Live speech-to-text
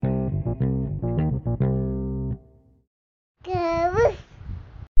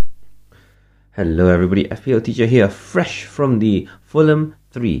Hello everybody, FPL Teacher here, fresh from the Fulham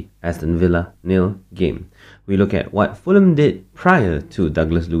 3, Aston Villa 0 game. We look at what Fulham did prior to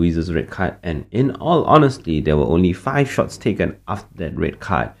Douglas Luiz's red card, and in all honesty, there were only 5 shots taken after that red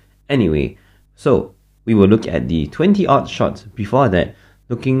card anyway. So, we will look at the 20-odd shots before that,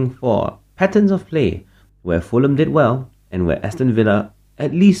 looking for patterns of play where Fulham did well and where Aston Villa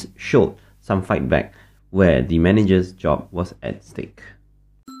at least showed some fight back, where the manager's job was at stake.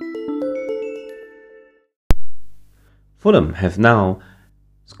 Fulham have now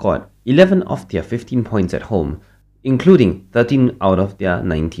scored 11 of their 15 points at home, including 13 out of their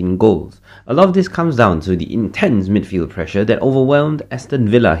 19 goals. A lot of this comes down to the intense midfield pressure that overwhelmed Aston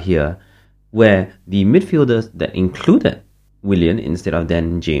Villa here, where the midfielders that included Willian instead of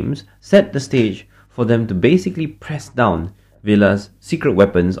Dan James set the stage for them to basically press down Villa's secret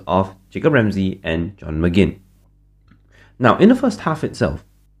weapons of Jacob Ramsey and John McGinn. Now, in the first half itself,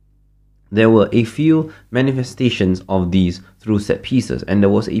 there were a few manifestations of these through set pieces, and there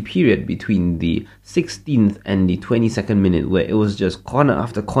was a period between the 16th and the 22nd minute where it was just corner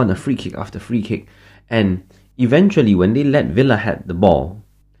after corner, free kick after free kick, and eventually when they let Villa have the ball,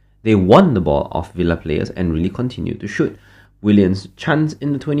 they won the ball off Villa players and really continued to shoot. Willian's chance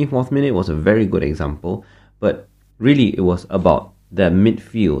in the 24th minute was a very good example, but really it was about the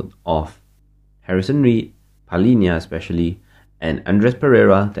midfield of Harrison Reed, Palhinha especially, and Andres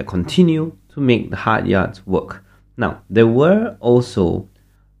Pereira that continue to make the hard yards work. Now, there were also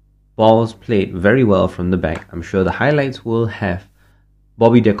balls played very well from the back. I'm sure the highlights will have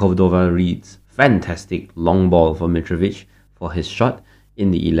Bobby De Cordova-Reid's fantastic long ball for Mitrovic for his shot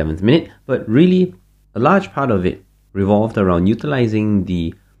in the 11th minute, but really a large part of it revolved around utilizing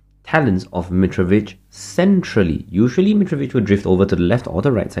the talents of Mitrovic centrally. Usually Mitrovic would drift over to the left or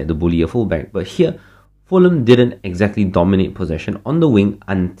the right side to bully a fullback, but here Fulham didn't exactly dominate possession on the wing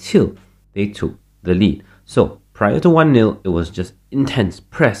until they took the lead. So, prior to 1-0, it was just intense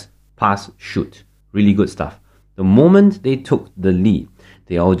press, pass, shoot. Really good stuff. The moment they took the lead,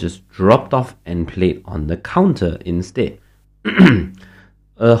 they all just dropped off and played on the counter instead.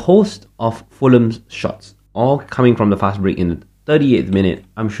 A host of Fulham's shots, all coming from the fast break in the 38th minute,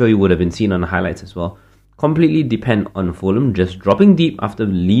 I'm sure you would have been seen on the highlights as well, completely depend on Fulham just dropping deep after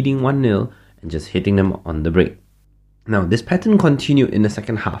leading 1-0 and just hitting them on the break. Now, this pattern continued in the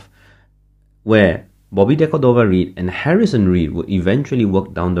second half, where Bobby De Cordova-Reid and Harrison Reed would eventually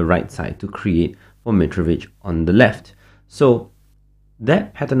work down the right side to create for Mitrovic on the left. So,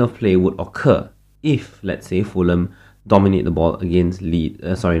 that pattern of play would occur if, let's say, Fulham dominate the ball against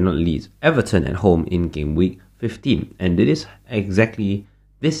Everton at home in game week 15. And this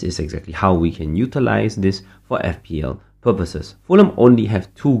is exactly how we can utilize this for FPL purposes. Fulham only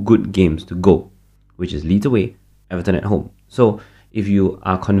have 2 good games to go, which is Leeds away, Everton at home. So if you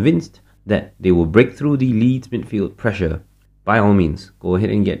are convinced that they will break through the Leeds midfield pressure, by all means, go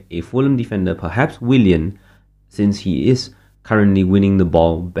ahead and get a Fulham defender, perhaps Willian, since he is currently winning the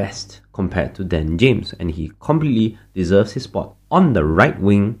ball best compared to Dan James, and he completely deserves his spot on the right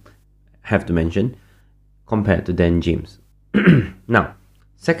wing, have to mention, compared to Dan James. Now,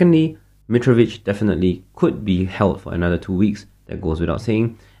 secondly, Mitrovic definitely could be held for another 2 weeks, that goes without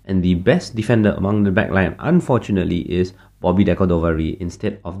saying, and the best defender among the backline, unfortunately, is Bobby De Cordova-Reid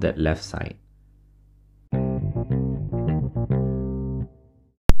instead of that left side.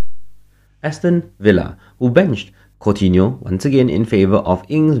 Aston Villa, who benched Coutinho once again in favour of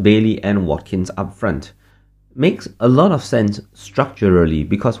Ings, Bailey and Watkins up front. Makes a lot of sense structurally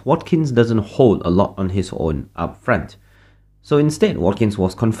because Watkins doesn't hold a lot on his own up front. So instead, Watkins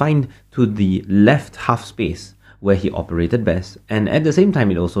was confined to the left half space where he operated best, and at the same time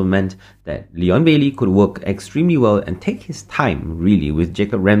it also meant that Leon Bailey could work extremely well and take his time really with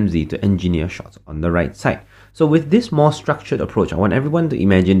Jacob Ramsey to engineer shots on the right side. So with this more structured approach, I want everyone to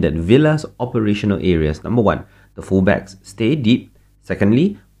imagine that Villa's operational areas, number 1, the fullbacks stay deep.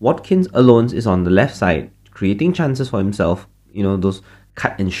 Secondly, Watkins alone is on the left side, creating chances for himself, those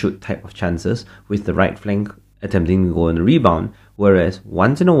cut and shoot type of chances, with the right flank attempting to go on the rebound, whereas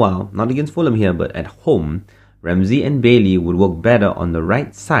once in a while, not against Fulham here, but at home, Ramsey and Bailey would work better on the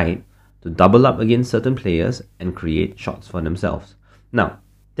right side to double up against certain players and create shots for themselves. Now,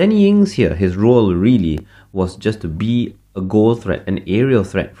 Danny Ings here, his role really was just to be a goal threat, an aerial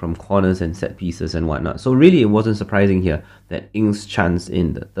threat from corners and set pieces and whatnot. So really it wasn't surprising here that Ings' chance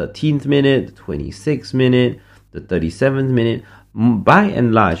in the 13th minute, the 26th minute, the 37th minute, by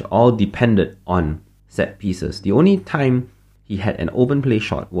and large all depended on set pieces. The only time he had an open play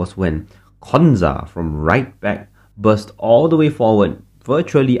shot was when Konza from right back burst all the way forward,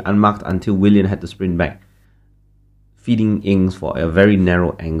 virtually unmarked until Willian had to sprint back. feeding Ings for a very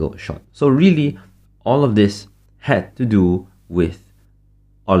narrow angled shot. So really, all of this had to do with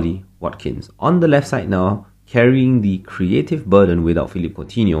Ollie Watkins. On the left side now, carrying the creative burden without Philippe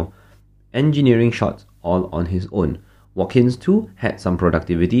Coutinho, engineering shots all on his own. Watkins too had some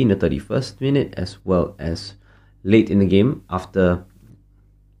productivity in the 31st minute as well as late in the game after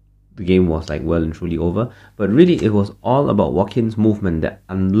the game was like well and truly over. But really it was all about Watkins' movement that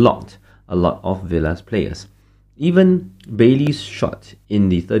unlocked a lot of Villa's players. Even Bailey's shot in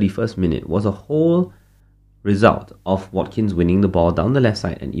the 31st minute was a whole result of Watkins winning the ball down the left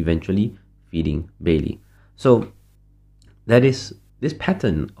side and eventually feeding Bailey. So that is, this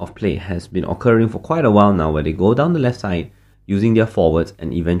pattern of play has been occurring for quite a while now, where they go down the left side using their forwards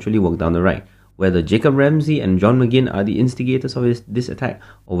and eventually work down the right. Whether Jacob Ramsey and John McGinn are the instigators of this attack,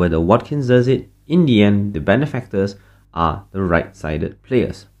 or whether Watkins does it, in the end, the benefactors are the right-sided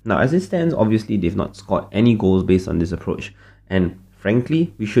players. Now, as it stands, obviously, they've not scored any goals based on this approach. And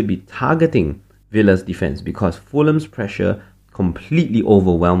frankly, we should be targeting Villa's defense because Fulham's pressure completely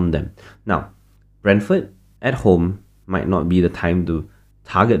overwhelmed them. Now, Brentford at home might not be the time to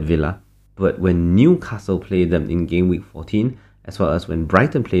target Villa, but when Newcastle play them in game week 14, as well as when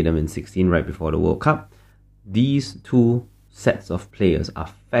Brighton play them in 16 right before the World Cup, these two sets of players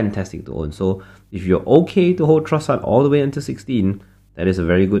are fantastic to own. So if you're okay to hold Trossard all the way until 16, that is a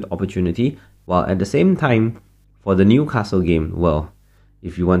very good opportunity. While at the same time, for the Newcastle game, well,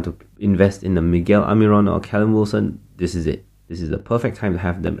 if you want to invest in the Miguel Almiron or Callum Wilson, this is it. This is the perfect time to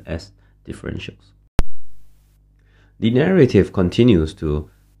have them as differentials. The narrative continues to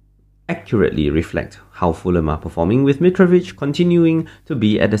accurately reflect how Fulham are performing, with Mitrovic continuing to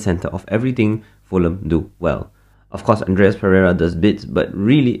be at the centre of everything Fulham do well. Of course, Andreas Pereira does bits, but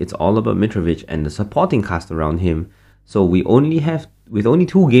really it's all about Mitrovic and the supporting cast around him. So with only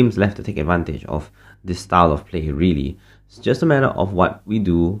 2 games left to take advantage of this style of play, really. It's just a matter of what we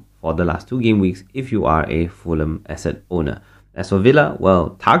do for the last 2 game weeks if you are a Fulham asset owner. As for Villa,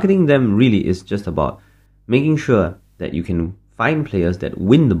 well, targeting them really is just about making sure that you can find players that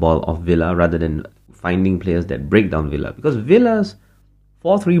win the ball off Villa rather than finding players that break down Villa. Because Villa's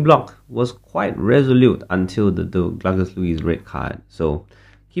 4-3 block was quite resolute until the Douglas Luiz red card. So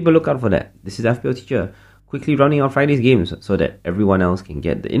keep a lookout for that. This is FPL Teacher, quickly running out Friday's games so that everyone else can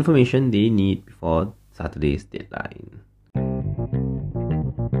get the information they need before Saturday's deadline.